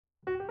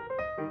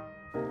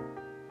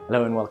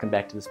Hello and welcome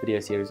back to this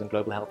video series on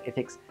global health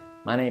ethics.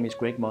 My name is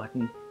Greg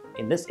Martin.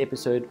 In this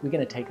episode, we're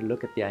going to take a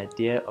look at the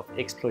idea of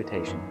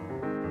exploitation.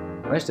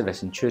 Most of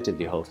us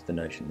intuitively hold to the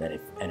notion that if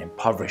an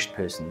impoverished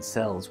person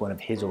sells one of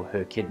his or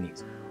her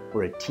kidneys,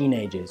 or a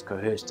teenager is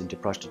coerced into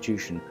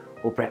prostitution,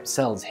 or perhaps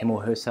sells him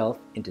or herself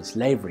into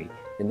slavery,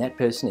 then that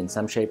person in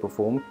some shape or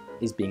form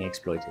is being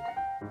exploited.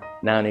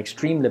 Now, an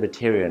extreme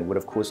libertarian would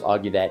of course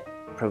argue that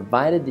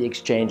provided the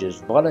exchange is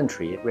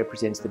voluntary, it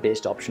represents the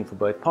best option for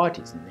both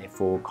parties and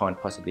therefore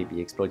can't possibly be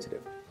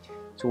exploitative.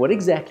 So what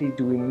exactly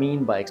do we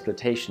mean by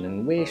exploitation,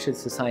 and where should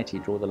society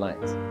draw the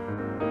lines?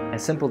 A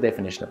simple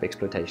definition of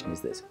exploitation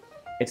is this.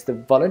 It's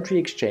the voluntary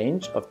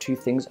exchange of two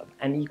things of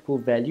unequal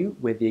value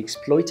where the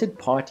exploited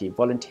party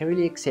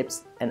voluntarily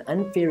accepts an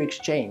unfair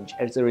exchange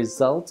as a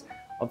result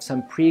of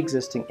some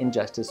pre-existing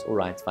injustice or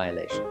rights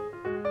violation.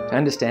 To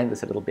understand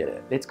this a little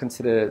better, let's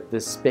consider the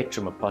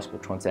spectrum of possible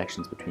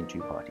transactions between two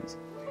parties.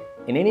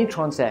 In any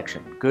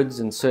transaction, goods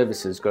and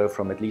services go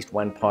from at least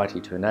one party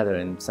to another,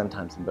 and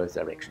sometimes in both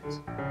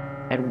directions.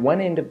 At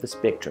one end of the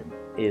spectrum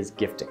is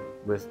gifting,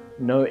 with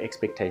no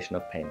expectation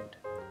of payment.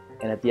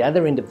 And at the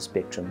other end of the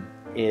spectrum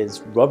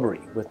is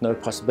robbery, with no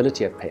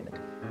possibility of payment.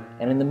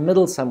 And in the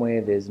middle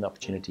somewhere, there's an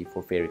opportunity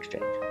for fair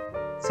exchange.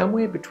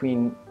 Somewhere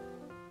between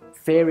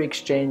fair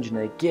exchange and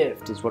a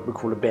gift is what we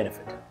call a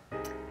benefit.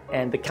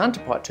 And the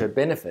counterpart to a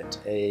benefit,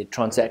 a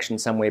transaction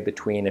somewhere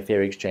between a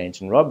fair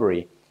exchange and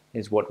robbery,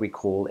 is what we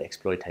call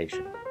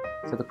exploitation.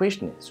 So the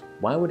question is,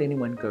 why would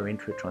anyone go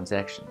into a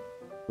transaction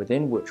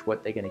within which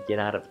what they're going to get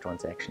out of the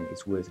transaction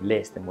is worth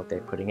less than what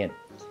they're putting in?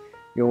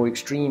 Your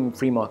extreme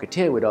free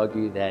marketeer would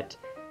argue that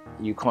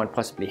you can't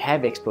possibly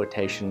have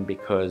exploitation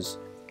because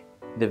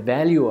the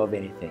value of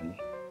anything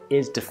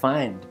is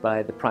defined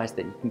by the price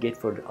that you can get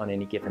for it on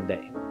any given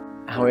day.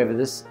 However,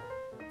 this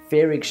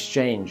fair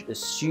exchange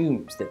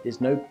assumes that there's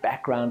no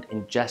background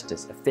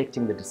injustice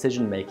affecting the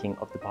decision-making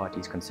of the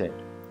parties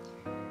concerned.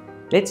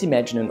 Let's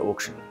imagine an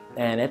auction,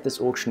 and at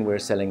this auction we're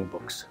selling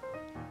books.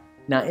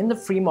 Now, in the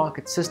free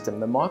market system,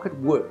 the market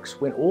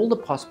works when all the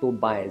possible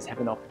buyers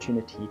have an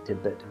opportunity to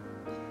bid.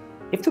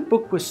 If the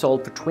book was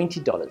sold for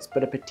 $20,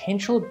 but a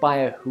potential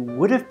buyer who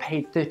would have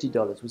paid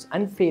 $30 was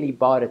unfairly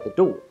barred at the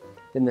door,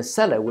 then the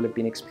seller will have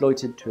been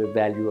exploited to a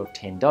value of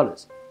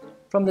 $10.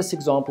 From this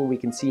example, we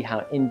can see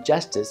how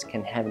injustice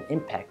can have an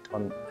impact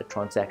on a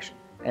transaction,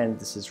 and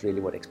this is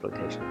really what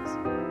exploitation is.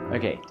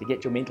 Okay, to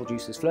get your mental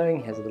juices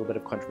flowing, here's a little bit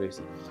of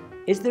controversy.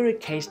 Is there a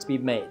case to be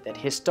made that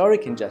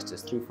historic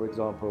injustice through, for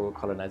example,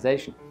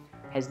 colonization,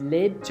 has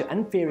led to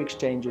unfair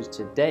exchanges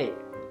today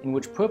in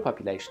which poor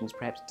populations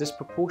perhaps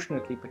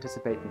disproportionately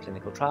participate in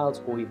clinical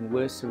trials, or even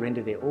worse,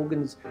 surrender their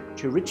organs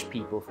to rich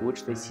people for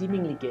which they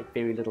seemingly get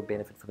very little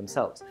benefit for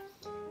themselves?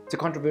 It's a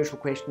controversial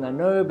question, I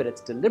know, but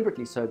it's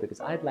deliberately so because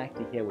I'd like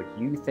to hear what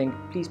you think.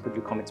 Please put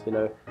your comments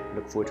below. I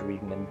look forward to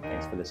reading them.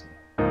 Thanks for listening.